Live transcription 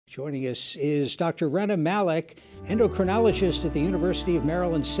Joining us is Dr. Rana Malek, endocrinologist at the University of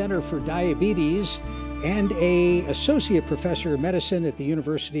Maryland Center for Diabetes and an associate professor of medicine at the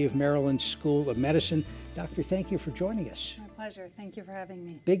University of Maryland School of Medicine. Doctor, thank you for joining us. My pleasure. Thank you for having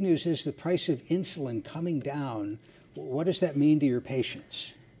me. Big news is the price of insulin coming down. What does that mean to your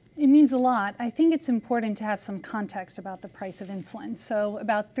patients? It means a lot. I think it's important to have some context about the price of insulin. So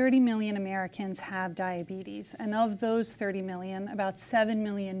about 30 million Americans have diabetes, and of those 30 million, about 7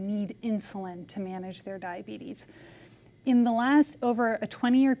 million need insulin to manage their diabetes. In the last, over a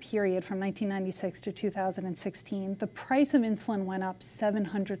 20-year period from 1996 to 2016, the price of insulin went up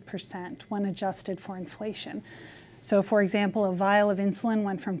 700% when adjusted for inflation. So for example, a vial of insulin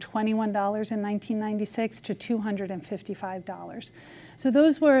went from $21 in 1996 to $255. So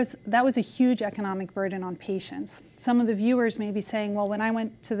that was a huge economic burden on patients. Some of the viewers may be saying, well, when I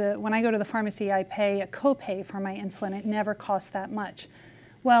go to the pharmacy, I pay a copay for my insulin. It never costs that much.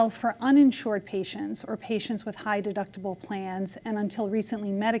 Well, for uninsured patients or patients with high deductible plans, and until recently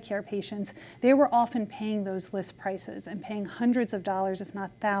Medicare patients, they were often paying those list prices and paying hundreds of dollars, if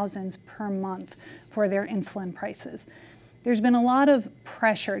not thousands, per month for their insulin prices. There's been a lot of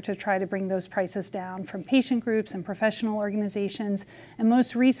pressure to try to bring those prices down from patient groups and professional organizations, and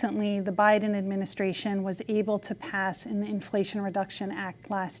most recently, the Biden administration was able to pass in the Inflation Reduction Act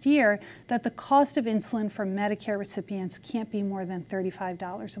last year that the cost of insulin for Medicare recipients can't be more than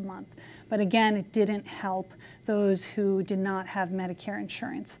 $35 a month. But again, it didn't help those who did not have Medicare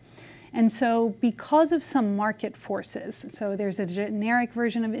insurance. And so because of some market forces, so there's a generic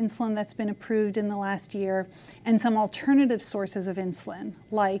version of insulin that's been approved in the last year, and some alternative sources of insulin,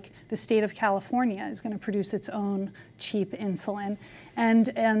 like the state of California is going to produce its own cheap insulin, and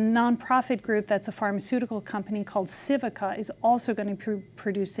a nonprofit group that's a pharmaceutical company called Civica is also going to be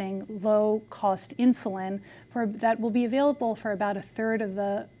producing low-cost insulin that will be available for about a third of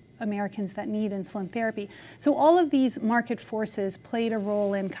the Americans that need insulin therapy. So all of these market forces played a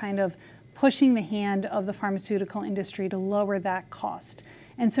role in kind of pushing the hand of the pharmaceutical industry to lower that cost.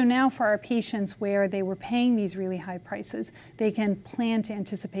 And so now for our patients where they were paying these really high prices, they can plan to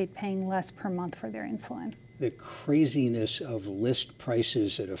anticipate paying less per month for their insulin. The craziness of list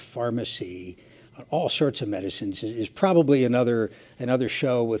prices at a pharmacy on all sorts of medicines is probably another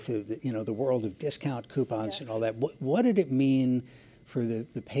show with the world of discount coupons. Yes. And all that. What did it mean for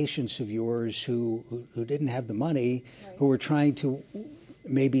the patients of yours who didn't have the money, right, who were trying to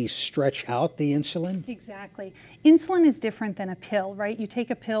maybe stretch out the insulin? Exactly. Insulin is different than a pill, right? You take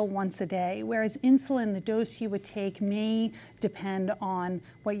a pill once a day, whereas insulin, the dose you would take may depend on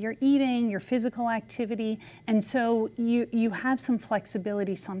what you're eating, your physical activity, and so you have some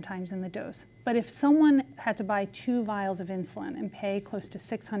flexibility sometimes in the dose. But if someone had to buy 2 vials of insulin and pay close to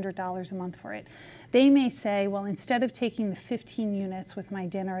 $600 a month for it, they may say, well, instead of taking the 15 units with my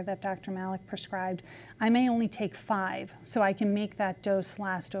dinner that Dr. Malek prescribed, I may only take 5, so I can make that dose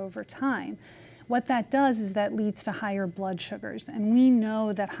last over time. What that does is that leads to higher blood sugars, and we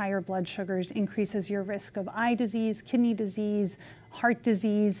know that higher blood sugars increases your risk of eye disease, kidney disease, heart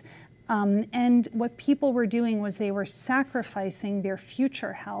disease, and what people were doing was they were sacrificing their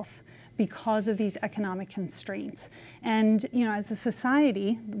future health because of these economic constraints. And as a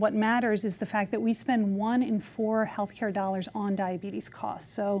society, what matters is the fact that we spend 1 in 4 healthcare dollars on diabetes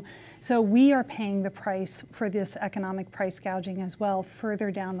costs. So we are paying the price for this economic price gouging as well further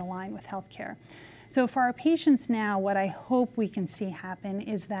down the line with healthcare. So for our patients now, what I hope we can see happen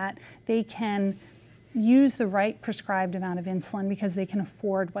is that they can use the right prescribed amount of insulin because they can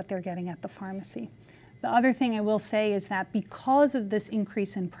afford what they're getting at the pharmacy. The other thing I will say is that because of this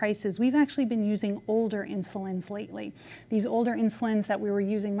increase in prices, we've actually been using older insulins lately. These older insulins that we were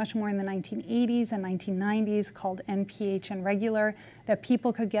using much more in the 1980s and 1990s called NPH and regular that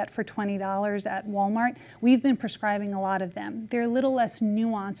people could get for $20 at Walmart, we've been prescribing a lot of them. They're a little less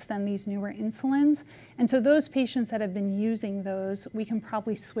nuanced than these newer insulins. And so those patients that have been using those, we can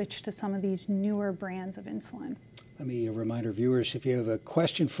probably switch to some of these newer brands of insulin. Let me remind our viewers, if you have a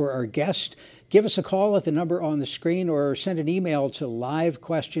question for our guest, give us a call at the number on the screen or send an email to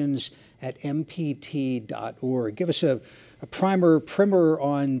livequestions@mpt.org. Give us a primer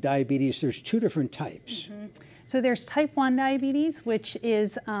on diabetes. There's 2 different types. Mm-hmm. So there's type 1 diabetes, which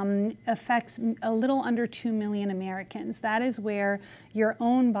affects a little under 2 million Americans. That is where your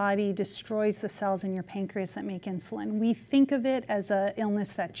own body destroys the cells in your pancreas that make insulin. We think of it as an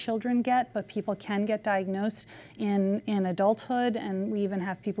illness that children get, but people can get diagnosed in adulthood, and we even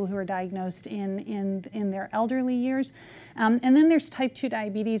have people who are diagnosed in their elderly years. And then there's type 2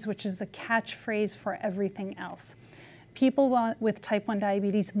 diabetes, which is a catchphrase for everything else. People with type 1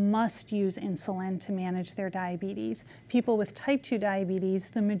 diabetes must use insulin to manage their diabetes. People with type 2 diabetes,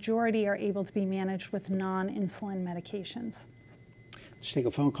 the majority are able to be managed with non-insulin medications. Let's take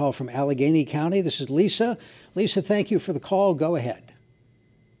a phone call from Allegheny County. This is Lisa. Lisa, thank you for the call. Go ahead.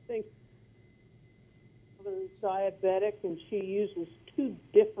 Thanks. My mother is diabetic, and she uses two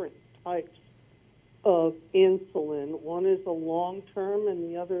different types of insulin. One is a long-term, and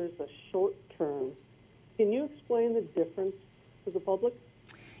the other is a short-term. Can you explain the difference to the public?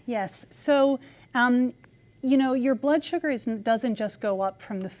 Yes. So, you know, your blood sugar doesn't just go up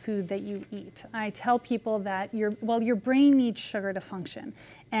from the food that you eat. I tell people that your brain needs sugar to function,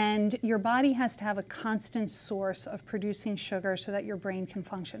 and your body has to have a constant source of producing sugar so that your brain can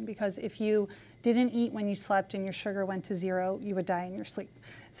function. Because if you didn't eat when you slept and your sugar went to zero, you would die in your sleep.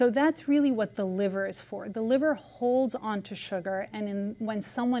 So that's really what the liver is for. The liver holds onto sugar, and when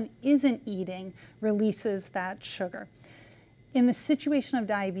someone isn't eating, releases that sugar. In the situation of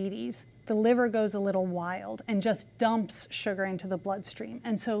diabetes, the liver goes a little wild and just dumps sugar into the bloodstream.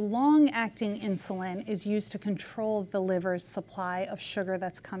 And so long-acting insulin is used to control the liver's supply of sugar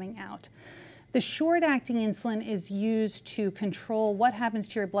that's coming out. The short-acting insulin is used to control what happens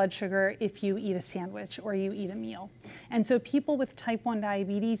to your blood sugar if you eat a sandwich or you eat a meal. And so people with type 1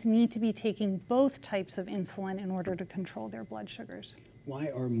 diabetes need to be taking both types of insulin in order to control their blood sugars. Why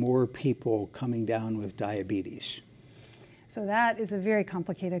are more people coming down with diabetes? So that is a very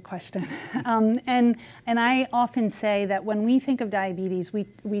complicated question. And I often say that when we think of diabetes,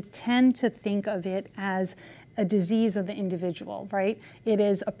 we tend to think of it as a disease of the individual, right? It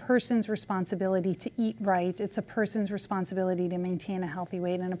is a person's responsibility to eat right. It's a person's responsibility to maintain a healthy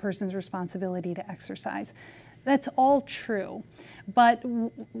weight and a person's responsibility to exercise. That's all true. But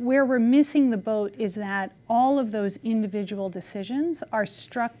where we're missing the boat is that all of those individual decisions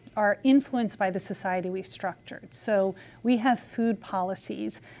are influenced by the society we've structured. So we have food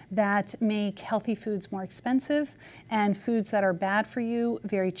policies that make healthy foods more expensive and foods that are bad for you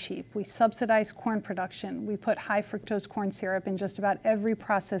very cheap. We subsidize corn production. We put high fructose corn syrup in just about every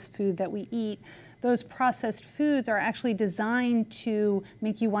processed food that we eat. Those processed foods are actually designed to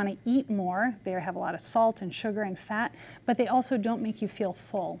make you want to eat more. They have a lot of salt and sugar and fat, but they also don't make you feel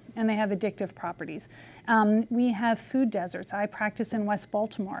full, and they have addictive properties. We have food deserts. I practice in West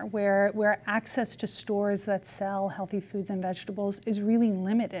Baltimore, where access to stores that sell healthy foods and vegetables is really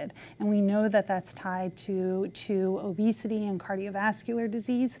limited, and we know that that's tied to obesity and cardiovascular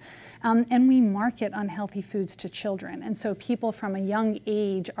disease, and we market unhealthy foods to children, and so people from a young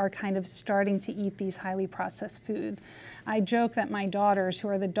age are kind of starting to eat these highly processed foods. I joke that my daughters, who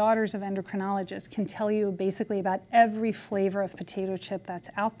are the daughters of endocrinologists, can tell you basically about every flavor of potato chip that's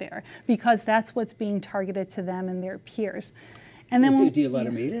out there because that's what's being targeted to them and their peers. And then do you let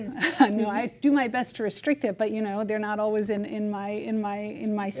them eat it? No, I do my best to restrict it, but you know they're not always in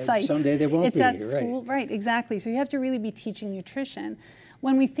my sights. Someday they won't it's be. At school, right? Exactly. So you have to really be teaching nutrition.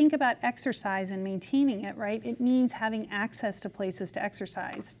 When we think about exercise and maintaining it, right, it means having access to places to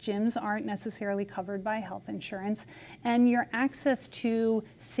exercise. Gyms aren't necessarily covered by health insurance, and your access to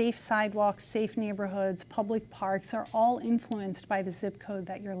safe sidewalks, safe neighborhoods, public parks are all influenced by the zip code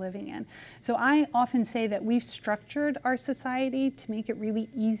that you're living in. So I often say that we've structured our society to make it really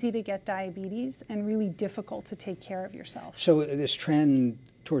easy to get diabetes and really difficult to take care of yourself. So this trend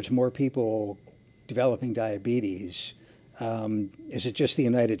towards more people developing diabetes, is it just the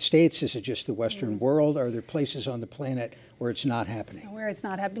United States? Is it just the Western world? Are there places on the planet where it's not happening? Where it's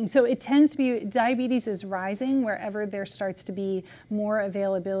not happening. So it tends to be, diabetes is rising wherever there starts to be more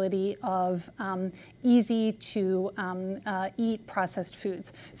availability of easy to eat processed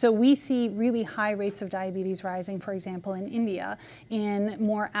foods. So we see really high rates of diabetes rising, for example, in India, in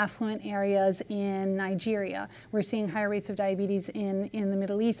more affluent areas in Nigeria. We're seeing higher rates of diabetes in the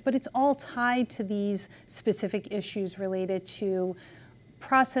Middle East, but it's all tied to these specific issues related to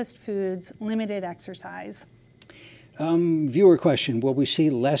processed foods, limited exercise. Viewer question, will we see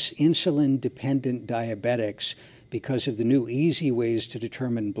less insulin-dependent diabetics because of the new easy ways to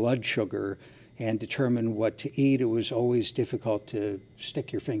determine blood sugar and determine what to eat? It was always difficult to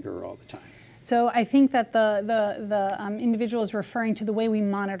stick your finger all the time. So I think that the individual is referring to the way we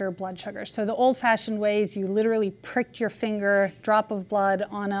monitor blood sugar. So the old-fashioned ways, you literally pricked your finger, drop of blood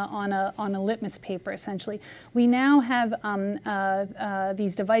on a litmus paper, essentially. We now have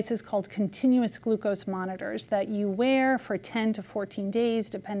these devices called continuous glucose monitors that you wear for 10 to 14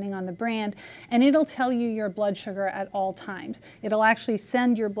 days, depending on the brand, and it'll tell you your blood sugar at all times. It'll actually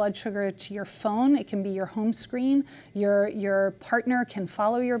send your blood sugar to your phone. It can be your home screen. Your partner can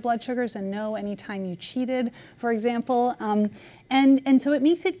follow your blood sugars and know know anytime you cheated, for example. And so it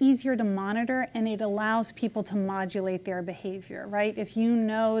makes it easier to monitor, and it allows people to modulate their behavior, right? If you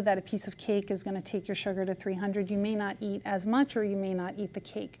know that a piece of cake is going to take your sugar to 300, you may not eat as much, or you may not eat the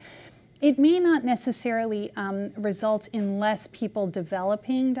cake. It may not necessarily result in less people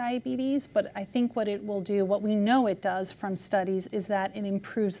developing diabetes, but I think what it will do, what we know it does from studies, is that it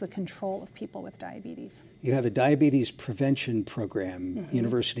improves the control of people with diabetes. You have a diabetes prevention program,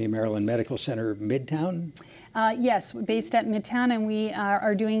 University of Maryland Medical Center, Midtown? Yes, based at Midtown, and we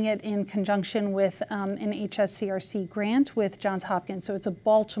are doing it in conjunction with an HSCRC grant with Johns Hopkins. So it's a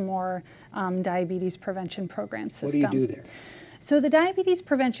Baltimore diabetes prevention program system. What do you do there? So the diabetes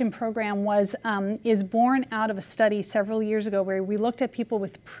prevention program is born out of a study several years ago where we looked at people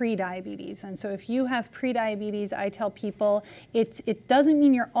with pre-diabetes. And so if you have pre-diabetes, I tell people it doesn't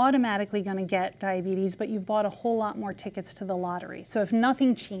mean you're automatically going to get diabetes, but you've bought a whole lot more tickets to the lottery. So if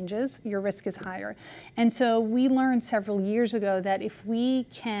nothing changes, your risk is higher. And so we learned several years ago that if we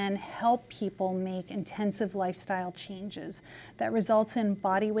can help people make intensive lifestyle changes that results in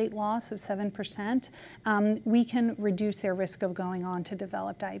body weight loss of 7%, we can reduce their risk of going on to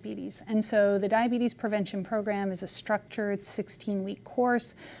develop diabetes. And so the diabetes prevention program is a structured 16-week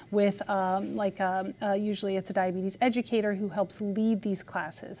course with usually it's a diabetes educator who helps lead these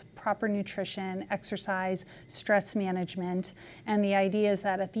classes, proper nutrition, exercise, stress management. And the idea is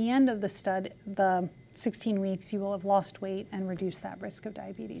that at the end of the 16 weeks, you will have lost weight and reduced that risk of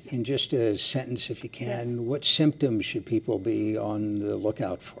diabetes. In just a sentence, if you can, Yes. What symptoms should people be on the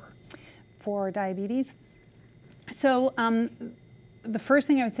lookout for? For diabetes? So the first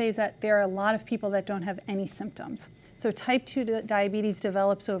thing I would say is that there are a lot of people that don't have any symptoms. So type 2 diabetes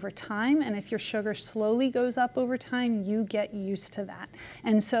develops over time, and if your sugar slowly goes up over time, you get used to that.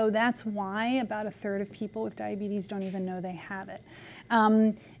 And so that's why about a third of people with diabetes don't even know they have it.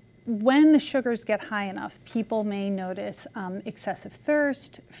 When the sugars get high enough, people may notice excessive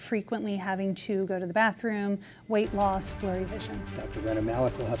thirst, frequently having to go to the bathroom, weight loss, blurry vision. Dr. Rana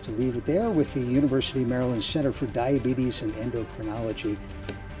Malek will have to leave it there with the University of Maryland Center for Diabetes and Endocrinology.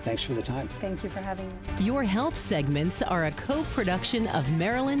 Thanks for the time. Thank you for having me. Your health segments are a co-production of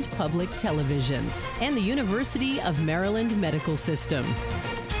Maryland Public Television and the University of Maryland Medical System.